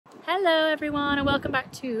Hello everyone and welcome back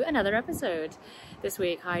to another episode. This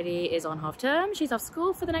week Heidi is on half term, she's off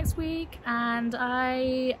school for the next week, and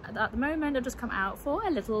I, at the moment, have just come out for a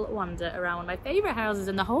little wander around one of my favourite houses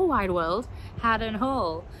in the whole wide world, Haddon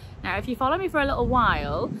Hall. Now if you follow me for a little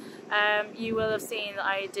while, you will have seen that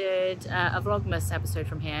I did a Vlogmas episode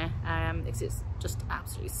from here. It's just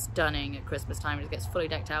absolutely stunning at Christmas time. It gets fully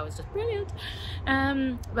decked out, it's just brilliant.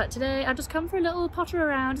 But today I've just come for a little potter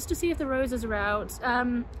around just to see if the roses are out.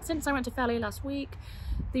 Since I went to Felly last week,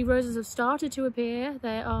 the roses have started to appear.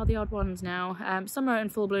 They are the odd ones now. Some are in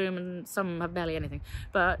full bloom and some have barely anything.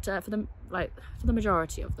 But for the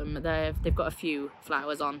majority of them, they've got a few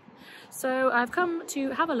flowers on. So I've come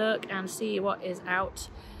to have a look and see what is out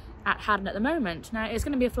at Haddon at the moment. Now it's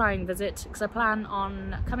going to be a flying visit because I plan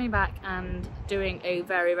on coming back and doing a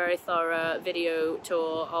very, very thorough video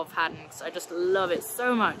tour of Haddon because I just love it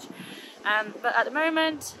so much. But at the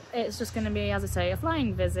moment it's just going to be, as I say, a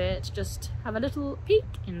flying visit, just have a little peek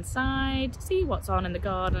inside, see what's on in the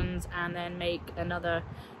gardens, and then make another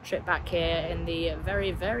trip back here in the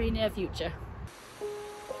very, very near future.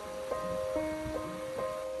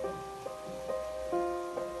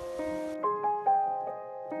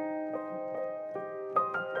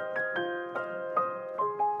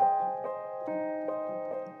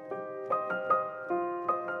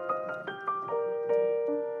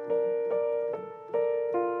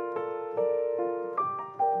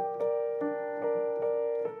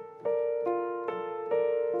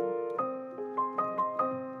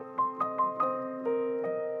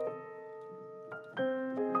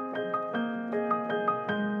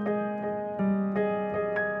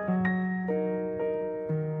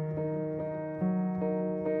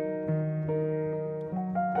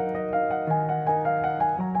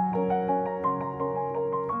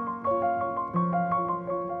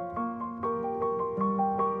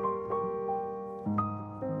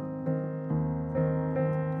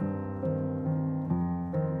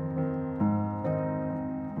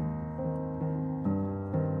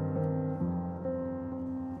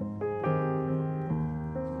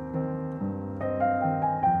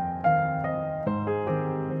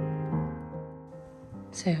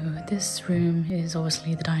 So this room is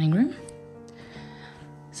obviously the dining room.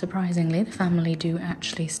 Surprisingly, the family do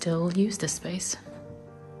actually still use this space.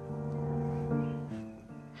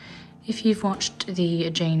 If you've watched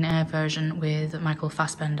the Jane Eyre version with Michael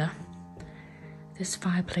Fassbender, this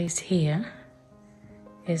fireplace here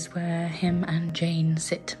is where him and Jane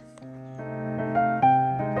sit.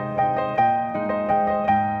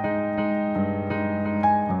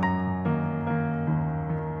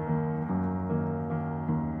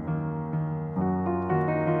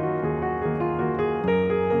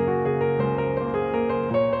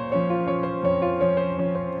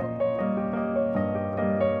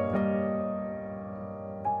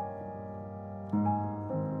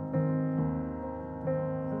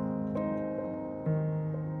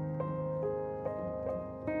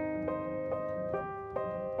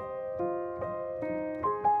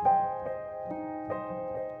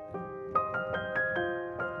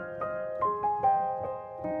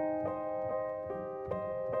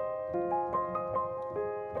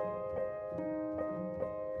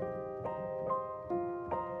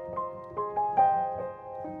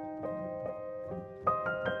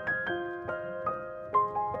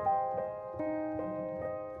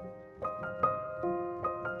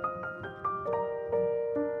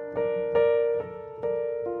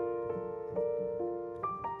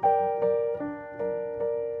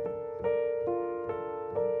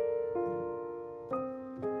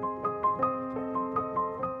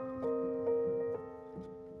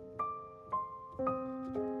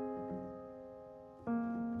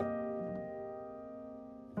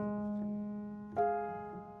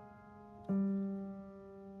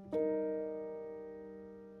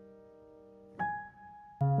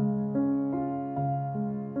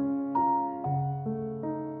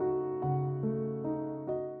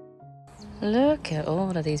 Look at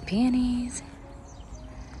all of these peonies.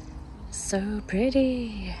 So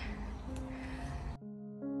pretty.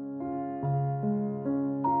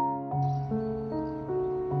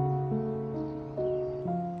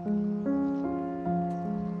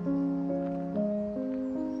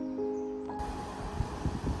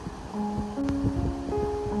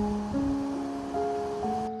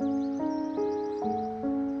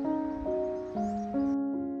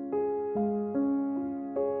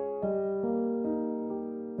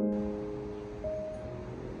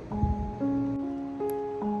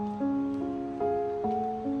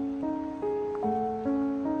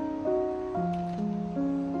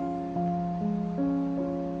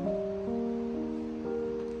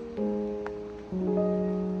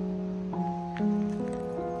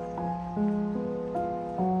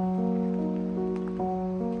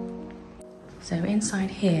 So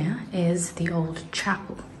inside here is the old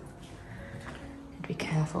chapel. Be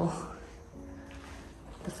careful.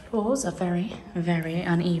 The floors are very, very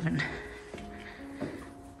uneven.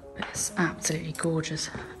 But it's absolutely gorgeous.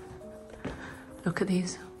 Look at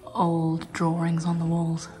these old drawings on the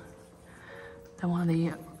walls. They're one of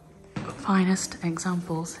the finest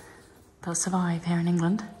examples that survive here in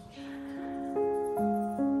England.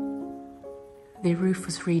 The roof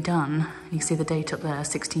was redone. You can see the date up there,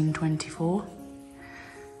 1624.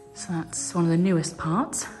 So that's one of the newest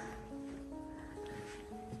parts.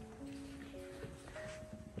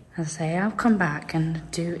 As I say, I'll come back and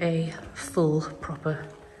do a full, proper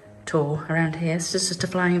tour around here. It's just a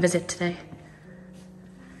flying visit today.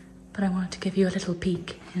 But I wanted to give you a little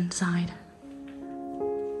peek inside.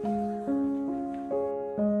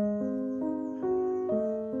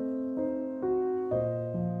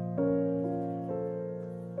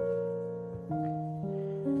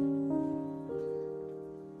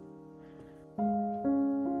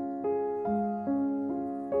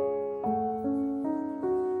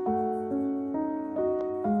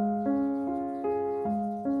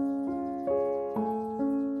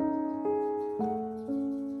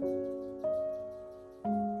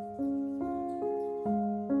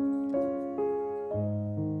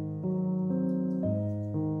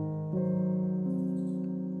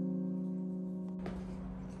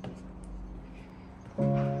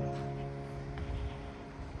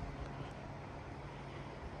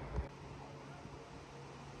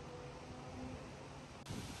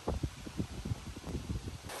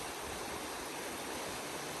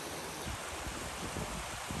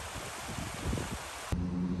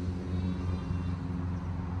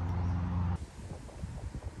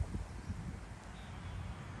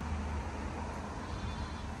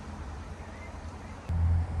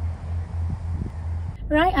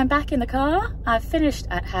 Right, I'm back in the car. I've finished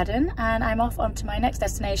at Haddon and I'm off onto my next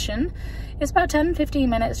destination. It's about 10-15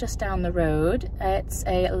 minutes just down the road. It's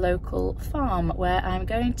a local farm where I'm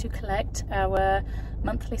going to collect our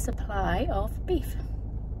monthly supply of beef.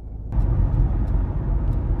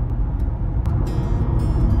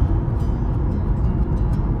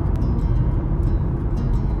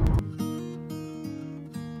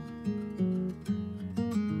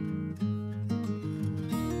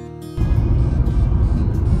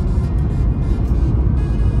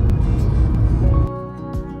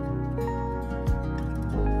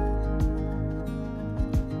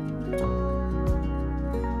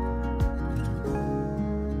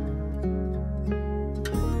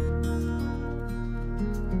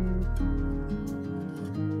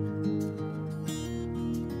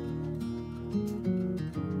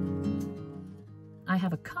 I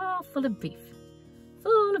have a car full of beef,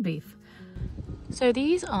 So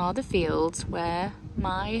these are the fields where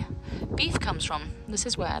my beef comes from. This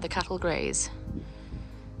is where the cattle graze.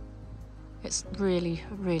 It's really,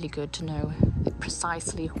 really good to know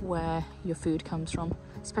precisely where your food comes from,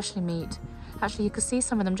 especially meat. Actually, you can see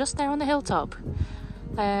some of them just there on the hilltop.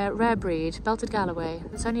 They're rare breed, belted Galloway.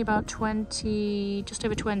 There's only about 20, just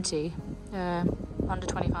over 20, under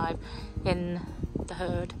 25 in the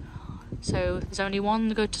herd. So there's only one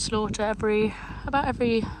that go to slaughter about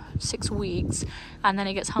every 6 weeks, and then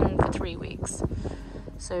it gets hung for 3 weeks.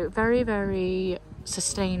 So very, very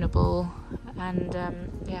sustainable and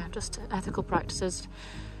yeah, just ethical practices.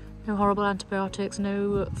 No horrible antibiotics,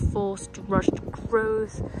 no forced rushed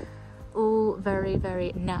growth. All very,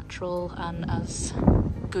 very natural and as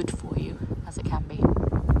good for you as it can be.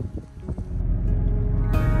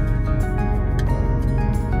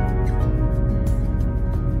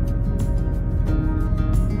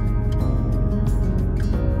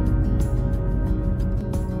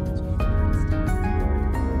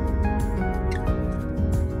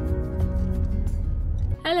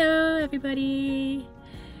 Hello everybody!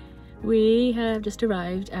 We have just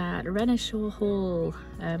arrived at Renishaw Hall.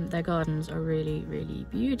 Their gardens are really, really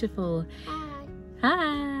beautiful.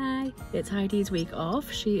 Hi! It's Heidi's week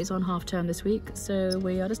off. She is on half term this week, so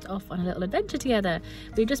we are just off on a little adventure together.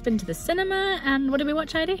 We've just been to the cinema, and what did we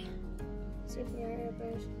watch, Heidi? Super Mario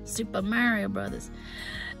Bros. Super Mario Brothers.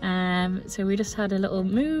 So we just had a little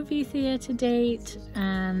movie theatre date,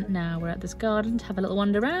 and now we're at this garden to have a little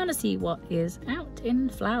wander around and see what is out in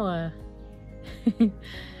flower.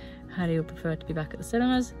 Heidi would prefer to be back at the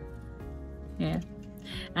cinemas. Yeah.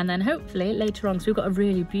 And then hopefully later on, because we've got a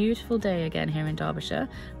really beautiful day again here in Derbyshire,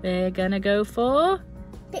 we're gonna go for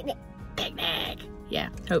Picnic. picnic. Yeah,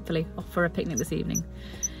 hopefully off for a picnic this evening,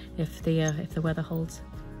 if the weather holds.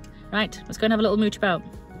 Right, let's go and have a little mooch about.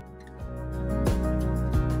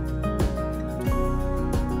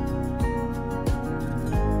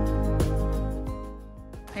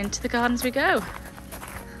 into the gardens we go.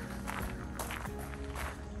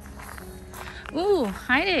 Ooh,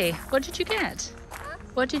 Heidi, what did you get? Huh?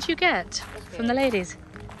 What did you get from the ladies?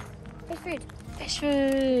 Fish food. Fish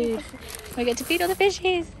food. We get to feed all the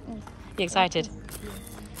fishies. You excited?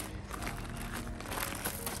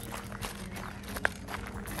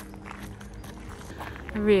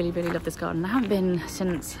 I really, really love this garden. I haven't been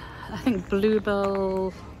since, I think,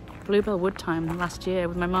 Bluebell Wood time last year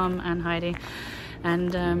with my mum and Heidi.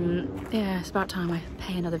 And yeah, it's about time I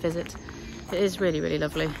pay another visit. It is really, really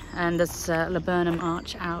lovely. And there's laburnum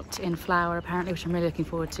arch out in flower apparently, which I'm really looking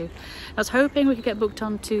forward to. I was hoping we could get booked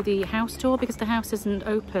onto the house tour because the house isn't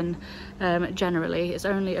open generally. It's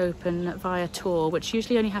only open via tour, which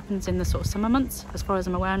usually only happens in the sort of summer months. As far as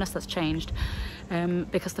I'm aware, unless that's changed.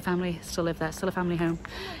 Because the family still live there, still a family home.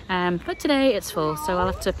 But today it's full, so I'll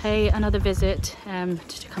have to pay another visit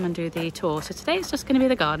to come and do the tour. So today it's just going to be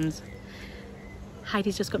the gardens.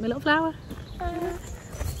 Heidi's just got me a little flower.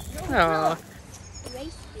 Oh.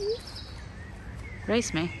 Race you?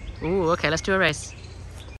 Race me? Ooh, okay, let's do a race.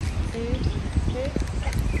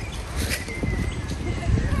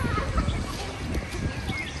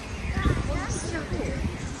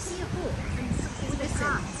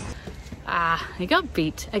 Ah, he got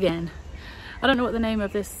beat again. I don't know what the name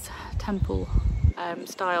of this temple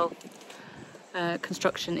style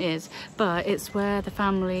construction is, but it's where the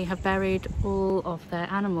family have buried all of their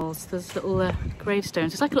animals. There's little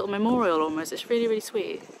gravestones. It's like a little memorial almost. It's really, really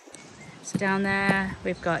sweet. So down there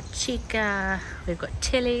we've got Chica, we've got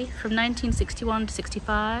Tilly from 1961 to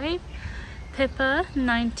 65, Pippa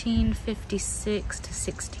 1956 to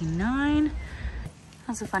 69.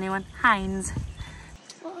 That's a funny one. Heinz.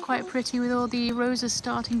 Quite pretty with all the roses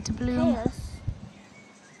starting to bloom. Yes.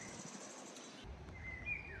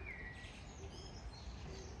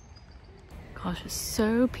 Gosh, it's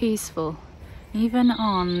so peaceful. Even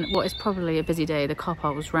on what is probably a busy day, the car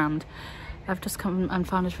park was rammed. I've just come and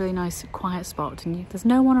found this really nice quiet spot and there's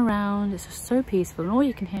no one around. It's just so peaceful and all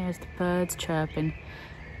you can hear is the birds chirping.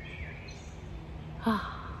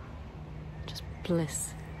 Ah, just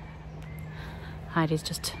bliss. Heidi's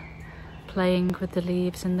just playing with the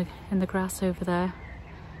leaves in the grass over there,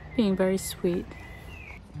 being very sweet.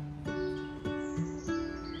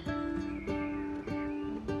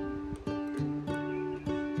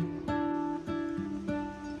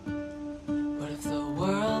 What if the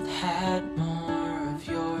world had more of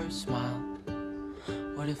your smile?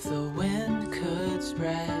 What if the wind could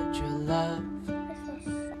spread your love?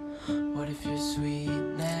 What if your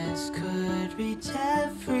sweetness could reach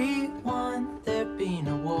everyone? There'd be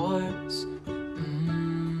no wars.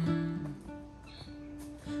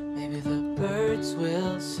 Maybe the birds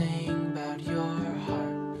will sing about your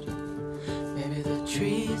heart. Maybe the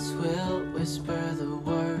trees will whisper the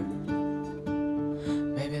word.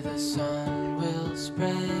 Maybe the sun will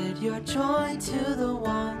spread your joy to the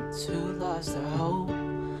ones who lost their hope.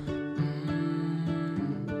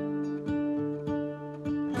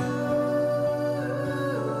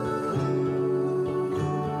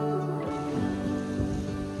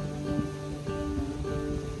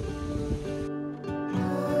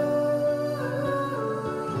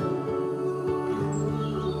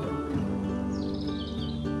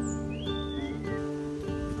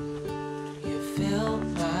 Fill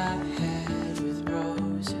my head with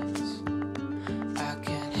roses. I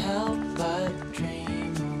can't help but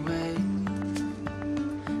dream away.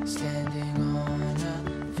 Standing on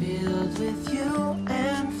a field with you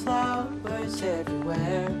and flowers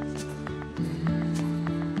everywhere.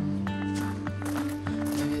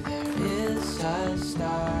 Maybe there is a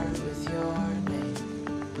star with your name.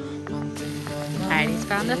 One thing I know Heidi's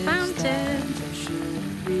found the fountain. there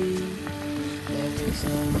should be. There is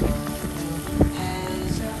no one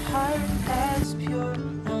has a heart as pure,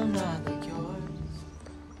 no, not like yours.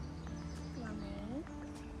 Mommy.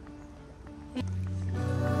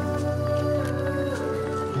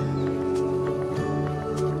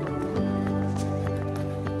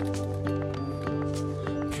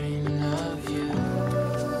 Dreaming of you.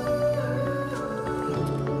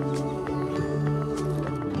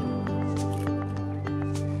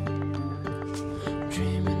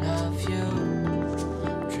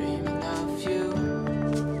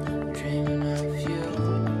 Dreaming of you.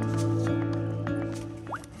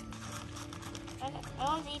 I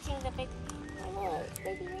was eating the big. Oh, it's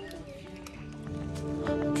baby radish.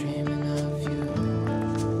 Dreaming of you.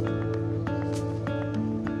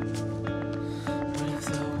 What if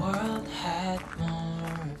the world had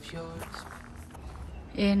more of yours?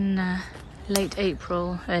 In late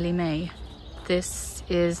April, early May, this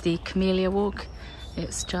is the Camellia Walk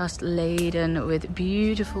It's just laden with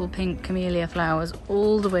beautiful pink camellia flowers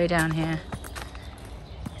all the way down here.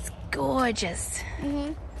 It's gorgeous.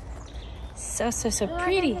 So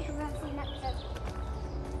pretty.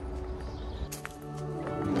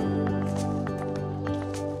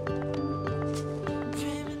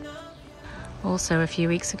 Also, a few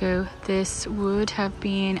weeks ago, this would have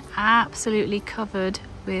been absolutely covered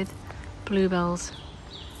with bluebells.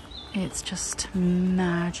 It's just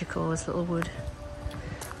magical, this little wood.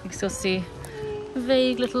 You can still see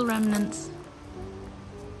vague little remnants.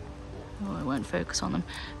 Oh, I won't focus on them,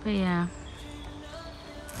 but yeah.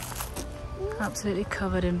 Absolutely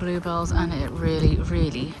covered in bluebells, and it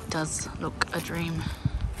really does look a dream.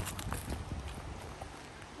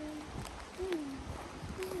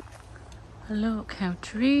 Look how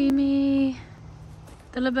dreamy.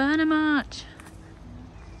 The laburnum arch.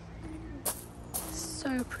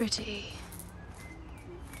 So pretty.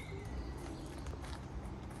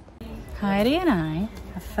 Heidi and I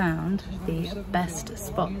have found the best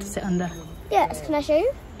spot to sit under. Yes, can I show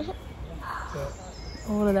you?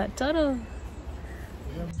 All of that tunnel.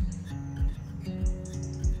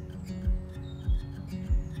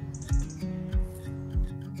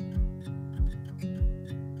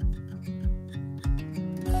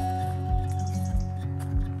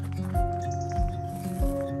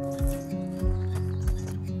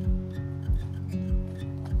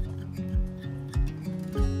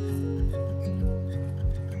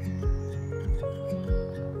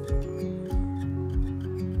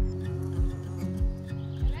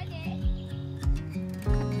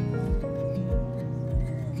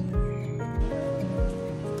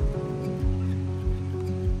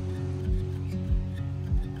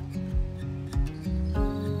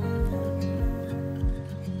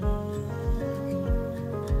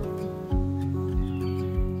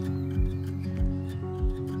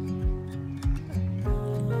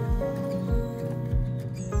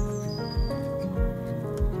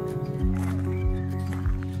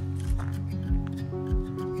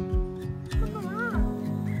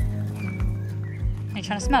 Are you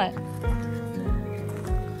trying to smell it?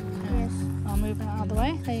 Yes. I'll move it out of the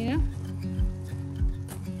way. There you go.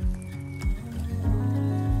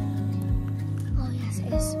 Oh yes,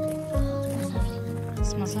 it is. Oh, it smells lovely. It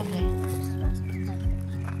smells lovely.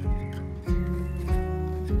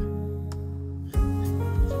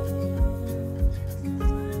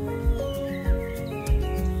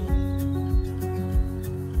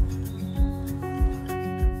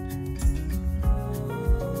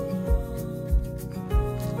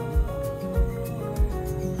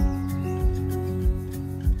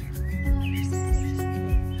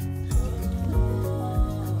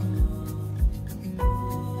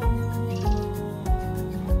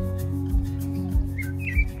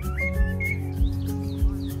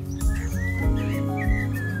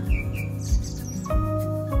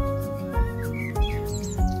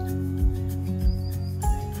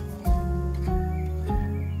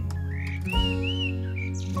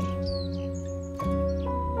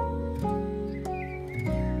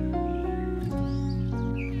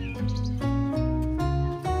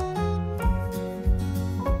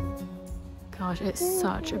 Gosh, it's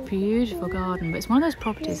such a beautiful garden, but it's one of those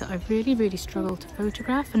properties that I've really struggled to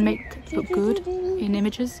photograph and make look good in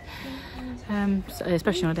images. So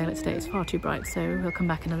especially on a day like today, it's far too bright, so we'll come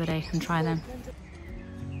back another day and try them.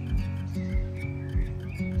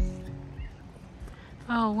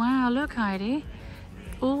 Oh wow, look Heidi,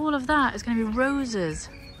 all of that is going to be roses.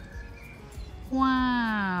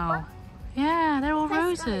 Wow, yeah, they're all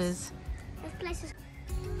roses. This place is...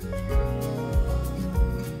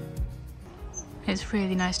 It's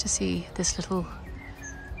really nice to see this little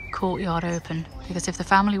courtyard open, because if the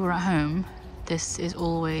family were at home, this is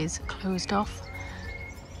always closed off.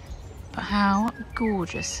 But how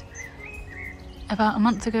gorgeous. About a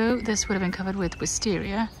month ago, this would have been covered with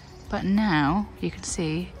wisteria, but now you can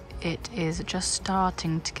see it is just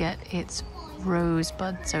starting to get its rose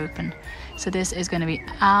buds open. So this is going to be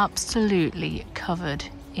absolutely covered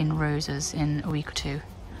in roses in a week or two.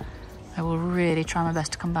 I will really try my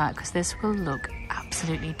best to come back because this will look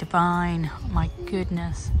absolutely divine. My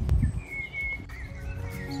goodness.